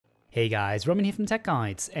Hey guys, Roman here from Tech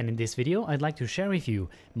Guides, and in this video I'd like to share with you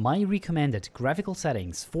my recommended graphical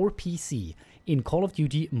settings for PC in Call of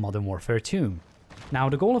Duty Modern Warfare 2. Now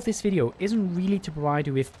the goal of this video isn't really to provide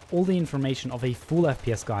you with all the information of a full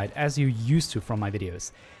FPS guide as you used to from my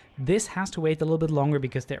videos. This has to wait a little bit longer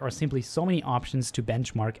because there are simply so many options to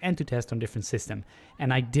benchmark and to test on different systems,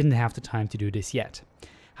 and I didn't have the time to do this yet.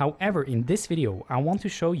 However, in this video, I want to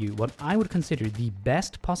show you what I would consider the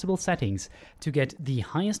best possible settings to get the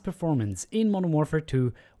highest performance in Modern Warfare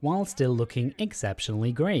 2 while still looking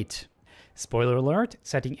exceptionally great. Spoiler alert,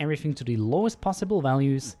 setting everything to the lowest possible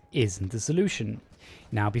values isn't the solution.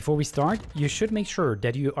 Now, before we start, you should make sure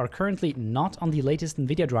that you are currently not on the latest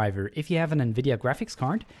NVIDIA driver if you have an NVIDIA graphics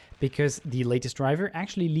card, because the latest driver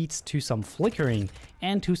actually leads to some flickering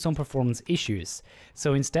and to some performance issues.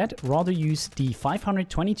 So instead, rather use the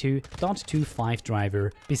 522.25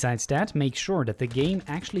 driver. Besides that, make sure that the game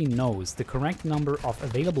actually knows the correct number of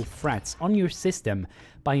available threads on your system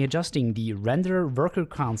by adjusting the render worker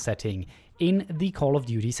count setting in the Call of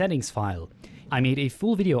Duty settings file. I made a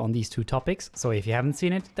full video on these two topics, so if you haven't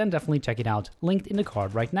seen it, then definitely check it out, linked in the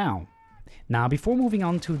card right now. Now, before moving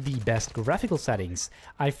on to the best graphical settings,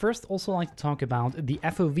 I first also like to talk about the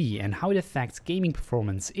FOV and how it affects gaming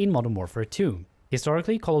performance in Modern Warfare 2.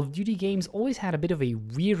 Historically, Call of Duty games always had a bit of a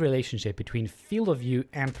weird relationship between field of view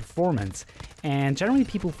and performance, and generally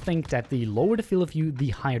people think that the lower the field of view, the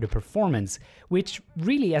higher the performance, which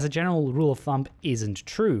really as a general rule of thumb isn't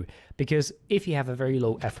true, because if you have a very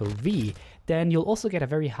low FOV, then you'll also get a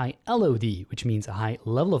very high LOD, which means a high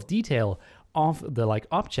level of detail of the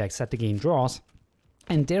objects that the game draws,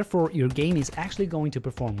 and therefore your game is actually going to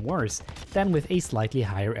perform worse than with a slightly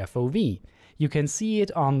higher FOV. You can see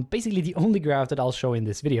it on basically the only graph that I'll show in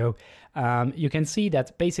this video. You can see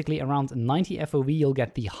that basically around 90 FOV you'll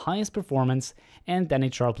get the highest performance, and then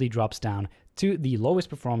it sharply drops down to the lowest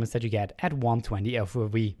performance that you get at 120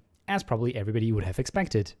 FOV, as probably everybody would have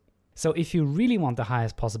expected. So if you really want the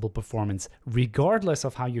highest possible performance, regardless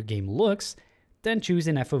of how your game looks, then choose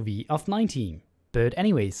an FOV of 90. But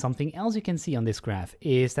anyways, something else you can see on this graph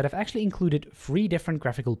is that I've actually included 3 different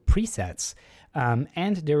graphical presets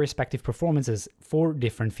and their respective performances for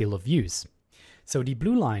different field of views. So the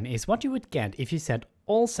blue line is what you would get if you set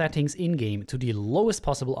all settings in-game to the lowest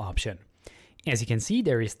possible option. As you can see,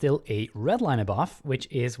 there is still a red line above, which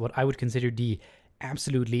is what I would consider the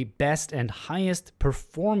absolutely best and highest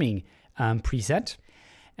performing preset.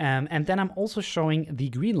 And then I'm also showing the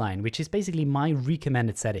green line, which is basically my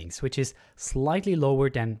recommended settings, which is slightly lower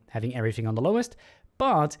than having everything on the lowest,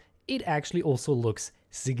 but it actually also looks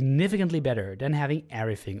significantly better than having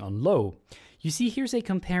everything on low. You see, here's a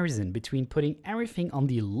comparison between putting everything on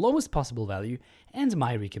the lowest possible value and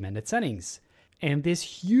my recommended settings. And this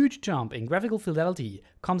huge jump in graphical fidelity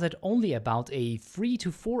comes at only about a 3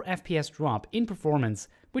 to 4 FPS drop in performance,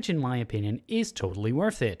 which in my opinion is totally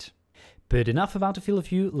worth it. But enough about the field of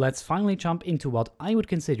view, let's finally jump into what I would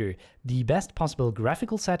consider the best possible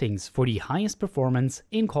graphical settings for the highest performance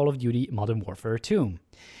in Call of Duty Modern Warfare 2.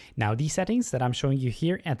 Now, these settings that I'm showing you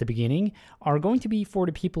here at the beginning are going to be for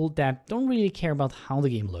the people that don't really care about how the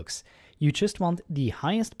game looks. You just want the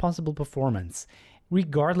highest possible performance,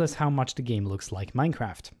 regardless how much the game looks like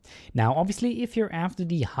Minecraft. Now, obviously, if you're after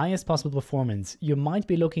the highest possible performance, you might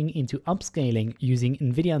be looking into upscaling using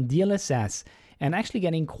NVIDIA DLSS and actually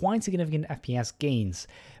getting quite significant FPS gains.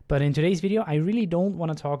 But in today's video, I really don't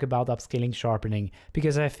want to talk about upscaling sharpening,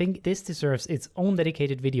 because I think this deserves its own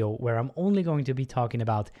dedicated video where I'm only going to be talking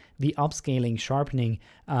about the upscaling sharpening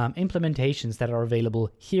implementations that are available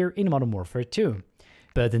here in Modern Warfare 2.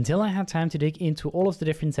 But until I have time to dig into all of the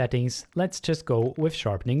different settings, let's just go with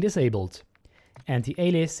sharpening disabled.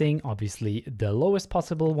 Anti-aliasing, obviously the lowest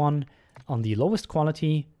possible one, on the lowest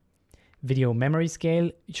quality. Video memory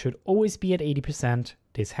scale should always be at 80%.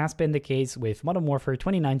 This has been the case with Modern Warfare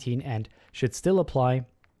 2019 and should still apply.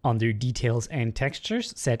 Under details and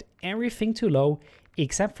textures, set everything to low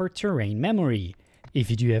except for terrain memory.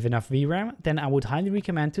 If you do have enough VRAM, then I would highly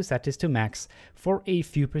recommend to set this to max for a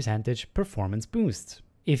few percentage performance boost.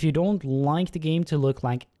 If you don't like the game to look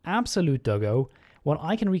like absolute doggo, what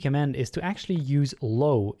I can recommend is to actually use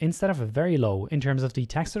low instead of a very low in terms of the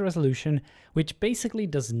texture resolution, which basically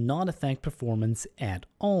does not affect performance at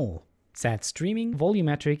all. Set streaming,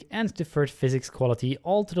 volumetric and deferred physics quality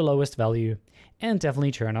all to the lowest value, and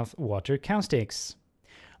definitely turn off water caustics.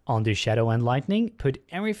 Under shadow and lightning, put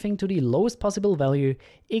everything to the lowest possible value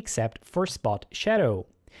except for spot shadow.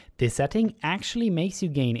 This setting actually makes you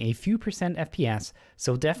gain a few percent FPS,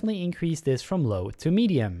 so definitely increase this from low to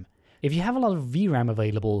medium. If you have a lot of VRAM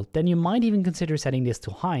available, then you might even consider setting this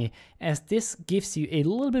to high, as this gives you a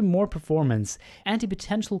little bit more performance and the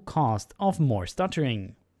potential cost of more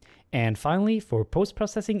stuttering. And finally, for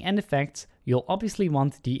post-processing and effects, you'll obviously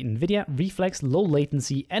want the NVIDIA Reflex Low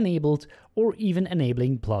Latency enabled or even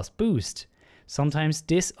enabling plus boost. Sometimes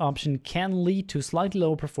this option can lead to slightly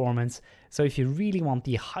lower performance, so if you really want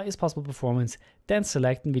the highest possible performance, then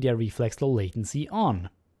select NVIDIA Reflex Low Latency on.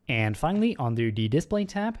 And finally, under the Display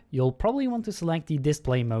tab, you'll probably want to select the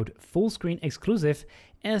display mode Full Screen Exclusive,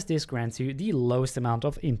 as this grants you the lowest amount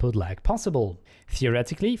of input lag possible.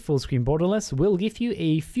 Theoretically, Full Screen Borderless will give you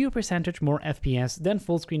a few percentage more FPS than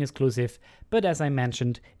Full Screen Exclusive, but as I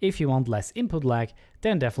mentioned, if you want less input lag,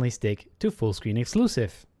 then definitely stick to Full Screen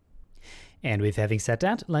Exclusive. And with having said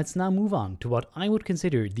that, let's now move on to what I would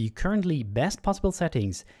consider the currently best possible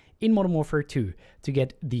settings in Modern Warfare 2 to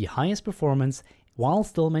get the highest performance while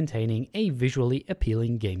still maintaining a visually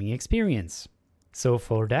appealing gaming experience. So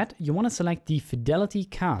for that, you want to select the Fidelity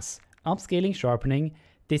CAS Upscaling Sharpening.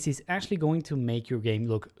 This is actually going to make your game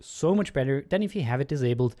look so much better than if you have it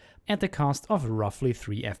disabled at the cost of roughly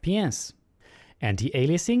 3 FPS.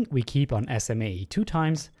 Anti-aliasing we keep on SMA 2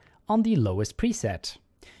 times on the lowest preset.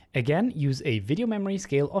 Again, use a video memory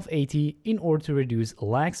scale of 80 in order to reduce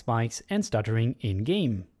lag spikes and stuttering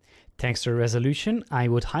in-game. Texture resolution, I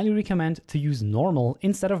would highly recommend to use normal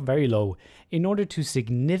instead of very low in order to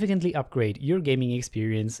significantly upgrade your gaming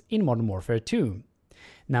experience in Modern Warfare 2.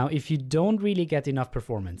 Now, if you don't really get enough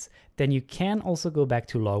performance, then you can also go back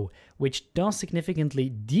to low, which does significantly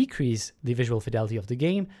decrease the visual fidelity of the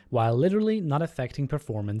game while literally not affecting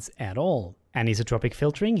performance at all. Anisotropic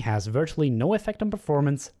filtering has virtually no effect on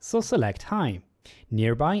performance, so select high.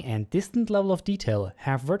 Nearby and distant level of detail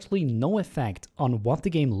have virtually no effect on what the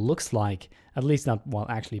game looks like, at least not while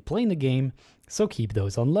actually playing the game, so keep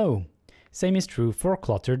those on low. Same is true for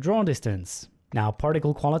clutter draw distance. Now,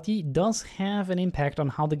 particle quality does have an impact on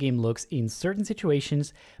how the game looks in certain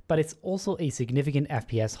situations, but it's also a significant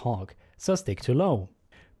FPS hog, so stick to low.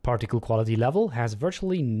 Particle quality level has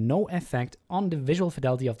virtually no effect on the visual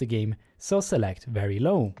fidelity of the game, so select very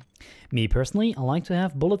low. Me personally, I like to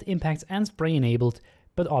have bullet impacts and spray enabled,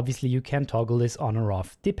 but obviously you can toggle this on or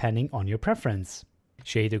off depending on your preference.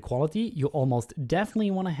 Shader quality you almost definitely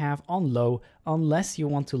want to have on low unless you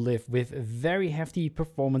want to live with very hefty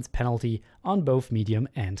performance penalty on both medium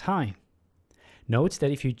and high. Note that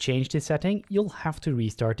if you change this setting, you'll have to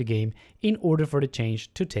restart the game in order for the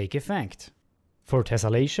change to take effect. For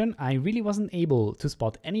tessellation, I really wasn't able to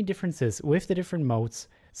spot any differences with the different modes,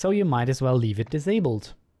 so you might as well leave it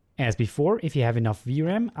disabled. As before, if you have enough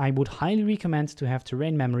VRAM, I would highly recommend to have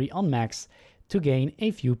terrain memory on max to gain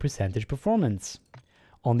a few percentage performance.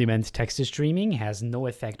 On-demand texture streaming has no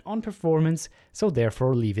effect on performance, so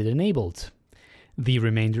therefore leave it enabled. The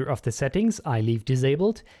remainder of the settings I leave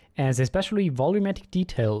disabled, as especially volumetric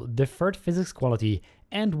detail, deferred physics quality,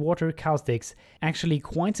 and water caustics actually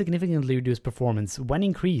quite significantly reduce performance when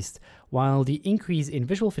increased, while the increase in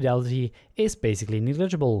visual fidelity is basically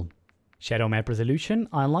negligible. Shadow map resolution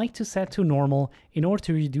I like to set to normal in order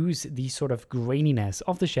to reduce the sort of graininess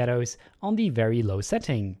of the shadows on the very low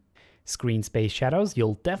setting. Screen space shadows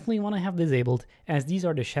you'll definitely want to have disabled, as these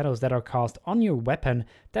are the shadows that are cast on your weapon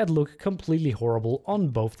that look completely horrible on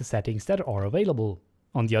both the settings that are available.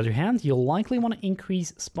 On the other hand, you'll likely want to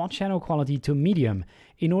increase spot shadow quality to medium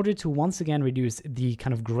in order to once again reduce the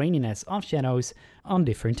kind of graininess of shadows on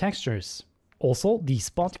different textures. Also, the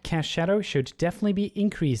spot cast shadow should definitely be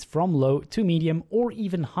increased from low to medium or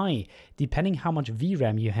even high, depending how much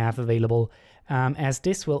VRAM you have available, as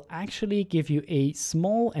this will actually give you a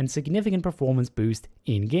small and significant performance boost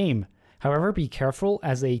in-game. However, be careful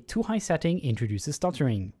as a too high setting introduces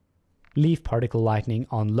stuttering. Leave particle lightning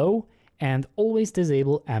on low and always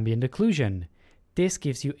disable ambient occlusion. This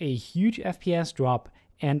gives you a huge FPS drop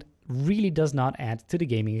and really does not add to the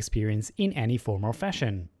gaming experience in any form or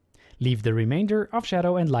fashion. Leave the remainder of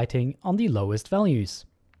shadow and lighting on the lowest values.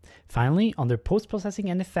 Finally, under post-processing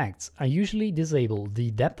and effects, I usually disable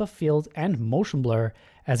the depth of field and motion blur,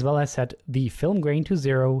 as well as set the film grain to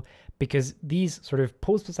 0, because these sort of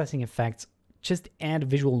post-processing effects just add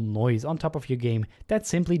visual noise on top of your game that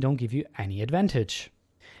simply don't give you any advantage.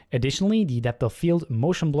 Additionally, the depth of field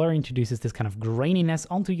motion blur introduces this kind of graininess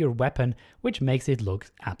onto your weapon, which makes it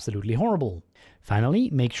look absolutely horrible. Finally,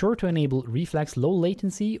 make sure to enable reflex low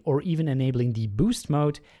latency or even enabling the boost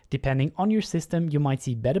mode. Depending on your system, you might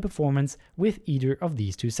see better performance with either of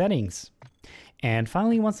these two settings. And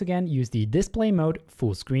finally, once again, use the display mode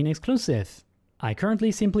full screen exclusive. I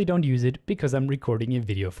currently simply don't use it because I'm recording a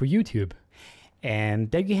video for YouTube. And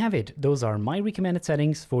there you have it, those are my recommended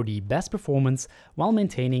settings for the best performance while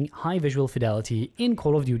maintaining high visual fidelity in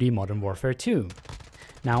Call of Duty Modern Warfare 2.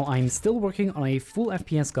 Now I'm still working on a full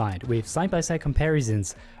FPS guide with side-by-side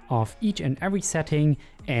comparisons of each and every setting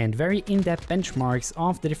and very in-depth benchmarks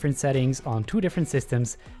of the different settings on 2 different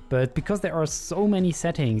systems, but because there are so many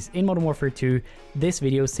settings in Modern Warfare 2, this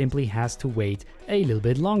video simply has to wait a little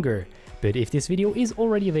bit longer. But if this video is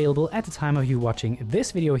already available at the time of you watching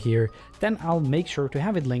this video here, then I'll make sure to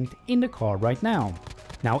have it linked in the card right now.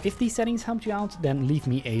 Now, if these settings helped you out, then leave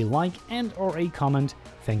me a like and or a comment.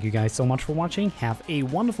 Thank you guys so much for watching, have a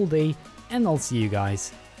wonderful day, and I'll see you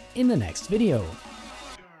guys in the next video.